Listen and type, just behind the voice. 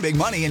Big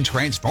money and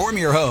transform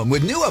your home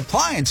with new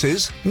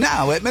appliances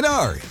now at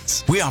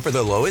Menards. We offer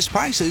the lowest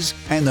prices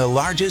and the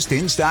largest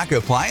in-stock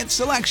appliance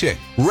selection.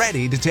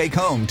 Ready to take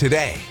home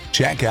today.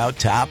 Check out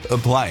top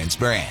appliance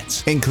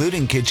brands,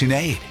 including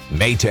KitchenAid,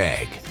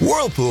 Maytag,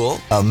 Whirlpool,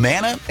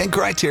 Amana, and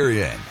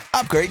Criterion.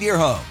 Upgrade your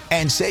home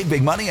and save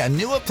big money on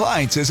new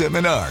appliances at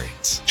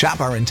Menards. Shop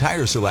our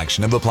entire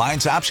selection of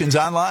appliance options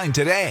online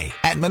today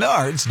at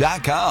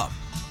Menards.com.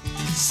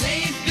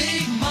 Save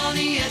big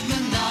money at Menards.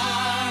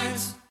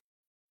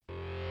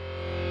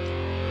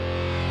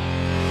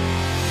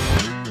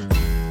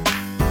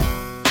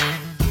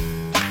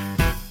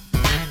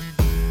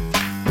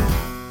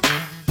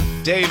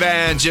 Dave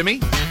and Jimmy.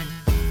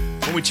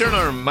 When we turn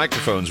our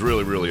microphones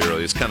really, really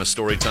early, it's kind of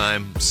story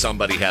time.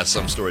 Somebody has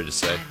some story to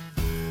say.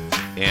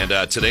 And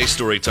today's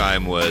story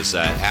time was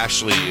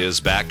Ashley is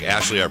back.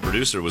 Ashley, our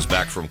producer, was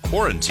back from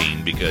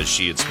quarantine because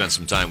she had spent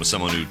some time with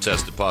someone who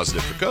tested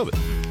positive for COVID.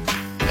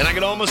 And I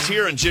could almost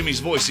hear in Jimmy's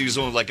voice, he was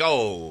like,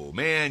 oh,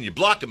 man, you're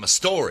blocking my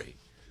story.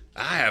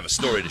 I have a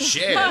story to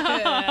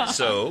share.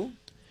 So.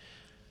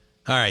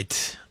 All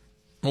right.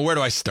 Well, where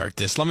do I start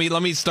this? Let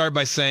me start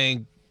by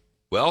saying,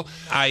 well,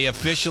 I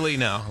officially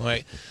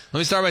let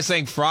me start by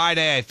saying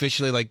Friday I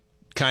officially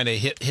kind of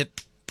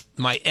hit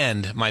my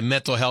end. My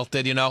mental health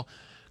did,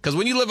 because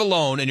when you live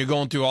alone and you're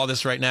going through all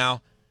this right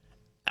now,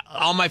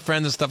 all my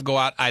friends and stuff go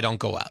out. I don't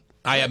go out.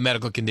 I have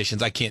medical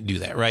conditions. I can't do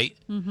that. Right.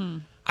 Mm-hmm.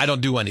 I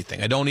don't do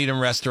anything. I don't eat in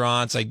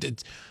restaurants. I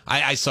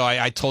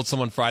told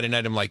someone Friday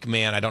night, I'm like,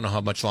 man, I don't know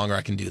how much longer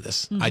I can do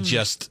this. Mm-hmm. I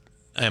just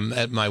am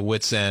at my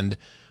wit's end.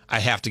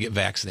 I have to get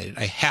vaccinated.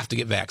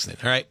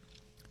 All right.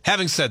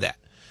 Having said that,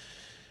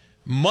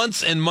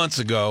 months and months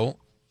ago,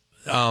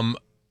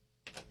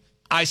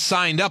 I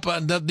signed up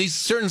on these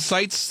certain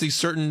sites, these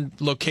certain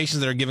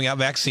locations that are giving out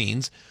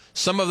vaccines.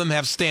 Some of them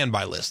have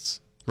standby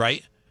lists,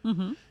 right?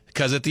 Mm-hmm.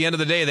 Because at the end of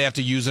the day, they have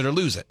to use it or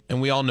lose it.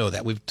 And we all know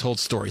that. We've told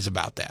stories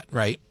about that,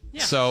 right?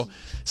 Yeah. So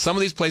some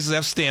of these places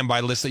have standby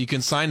lists that you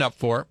can sign up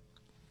for,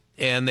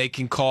 and they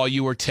can call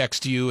you or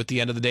text you at the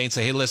end of the day and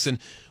say, hey, listen,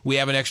 we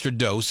have an extra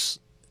dose.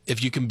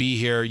 If you can be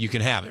here, you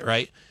can have it,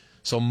 right?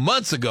 So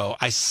months ago,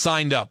 I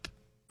signed up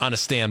on a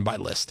standby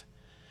list.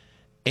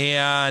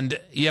 And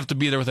you have to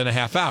be there within a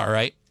half hour,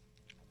 right?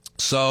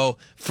 So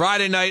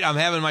Friday night, I'm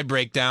having my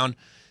breakdown.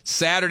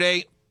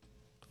 Saturday,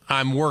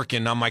 I'm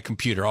working on my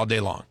computer all day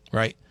long,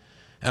 right?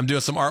 I'm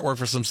doing some artwork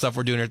for some stuff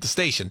we're doing here at the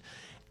station.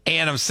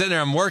 And I'm sitting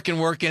there, I'm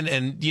working,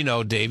 and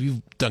Dave,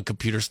 you've done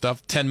computer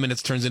stuff. 10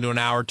 minutes turns into an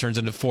hour, turns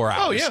into 4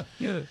 hours. Oh,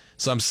 yeah.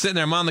 So I'm sitting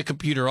there, I'm on the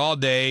computer all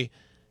day.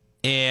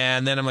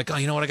 And then I'm like, oh,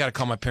 you know what? I got to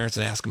call my parents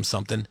and ask them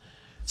something.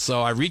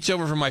 So I reach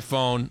over for my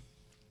phone,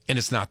 and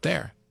it's not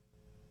there.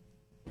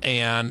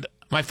 And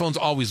my phone's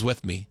always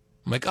with me.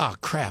 I'm like, oh,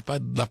 crap, I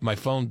left my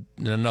phone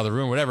in another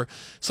room, whatever.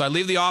 So I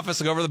leave the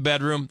office, I go over to the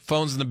bedroom.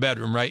 Phone's in the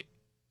bedroom, right?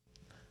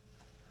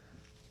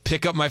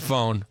 Pick up my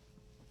phone.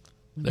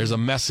 There's a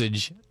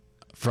message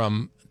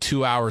from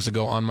 2 hours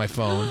ago on my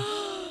phone.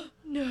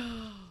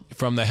 No.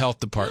 From the health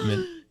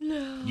department.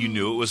 No. You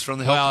knew it was from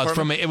the health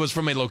department? It was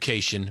from a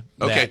location.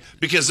 Okay,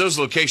 because those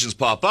locations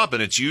pop up,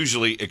 and it's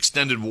usually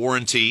extended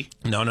warranty.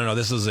 No.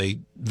 This is a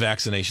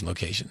vaccination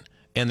location.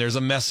 And there's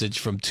a message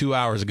from 2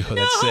 hours ago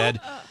that said,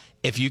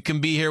 if you can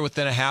be here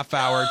within a half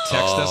hour,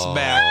 text us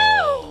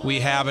back. We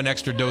have an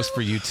extra dose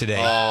for you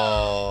today.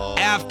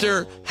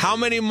 After how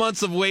many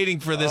months of waiting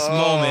for this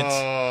moment?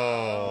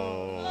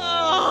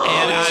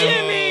 And I'm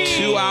Jimmy.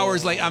 2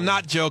 hours late. I'm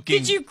not joking.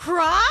 Did you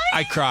cry?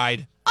 I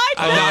cried.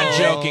 I'm not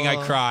joking. I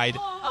cried.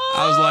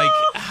 I was like,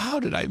 how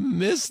did I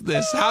miss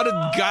this?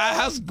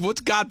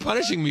 What's God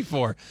punishing me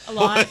for? A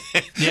lot.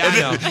 Yeah, I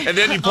know. And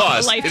then you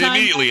pause, and lifetime.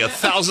 immediately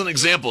 1,000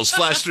 examples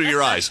flash through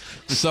your eyes.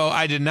 So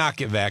I did not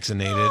get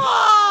vaccinated.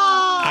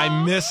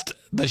 I missed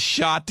the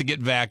shot to get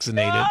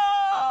vaccinated.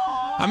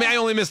 I mean, I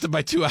only missed it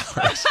by 2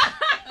 hours.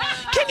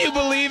 Can you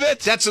believe it?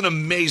 That's an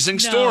amazing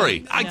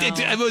story.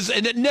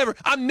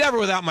 I'm never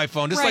without my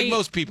phone, just like Right.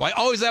 most people. I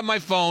always have my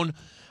phone.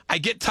 I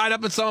get tied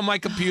up in some of my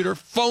computer.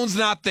 Phone's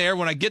not there.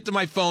 When I get to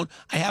my phone,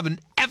 I have an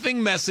effing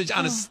message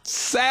on a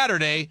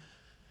Saturday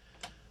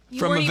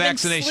from a weren't even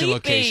vaccination sleeping.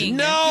 location. You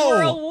No,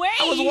 were awake.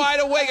 I was wide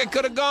awake. I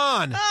could have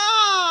gone.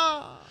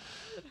 Oh,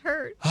 it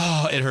hurt.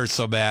 Oh, it hurts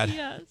so bad.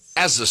 Yes.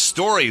 As a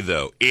story,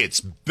 though,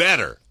 it's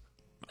better.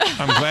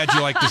 I'm glad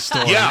you like the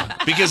story. Yeah,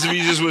 because if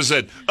you just would have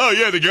said, oh,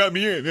 yeah, they got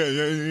me in.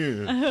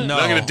 No. I'm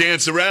not going to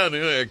dance around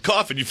and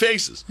cough in your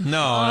faces.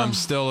 No, and I'm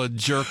still a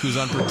jerk who's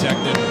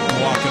unprotected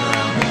walking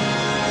around.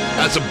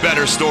 That's a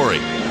better story.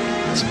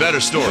 It's a better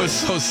story. It was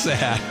so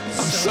sad. I'm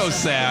so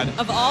sad.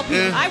 Of all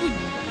people,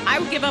 I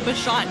would give up a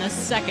shot in a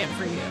second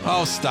for you.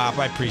 Oh, stop.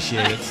 I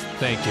appreciate it.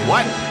 Thank you.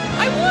 What?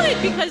 I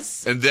would,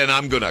 because And then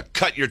I'm going to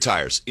cut your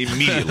tires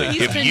immediately.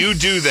 He's If been you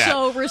do that,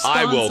 so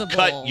I will responsible.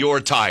 cut your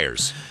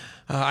tires.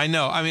 I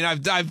know. I mean,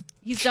 I've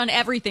he's done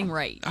everything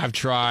right.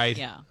 tried.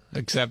 Yeah.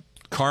 Except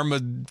karma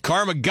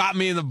got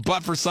me in the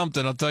butt for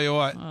something. I'll tell you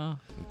what.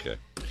 Okay.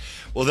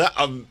 Well, that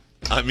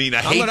I mean, I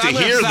hate I'm to gonna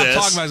hear stop this.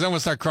 talking about this. I'm gonna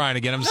start crying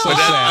again. I'm so But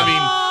sad. that, I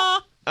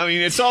mean, I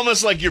mean, it's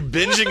almost like you're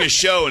binging a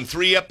show and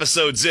 3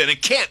 episodes in.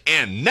 It can't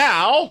end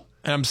now.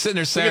 And I'm sitting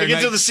there We're Saturday going to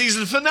get night. to the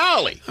season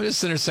finale. I'm just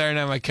sitting there Saturday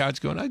night on my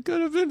couch going, I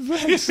could have been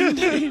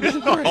vaccinated.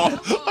 And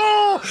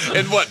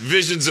what?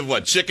 Visions of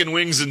what? Chicken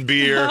wings and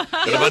beer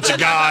and a bunch of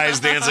guys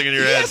dancing in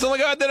your head. Yes, oh my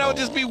God, then I would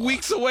just be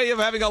weeks away of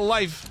having a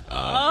life.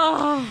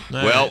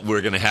 Well,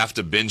 we're going to have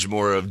to binge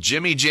more of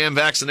Jimmy Jam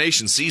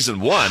Vaccination Season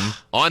 1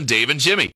 on Dave and Jimmy.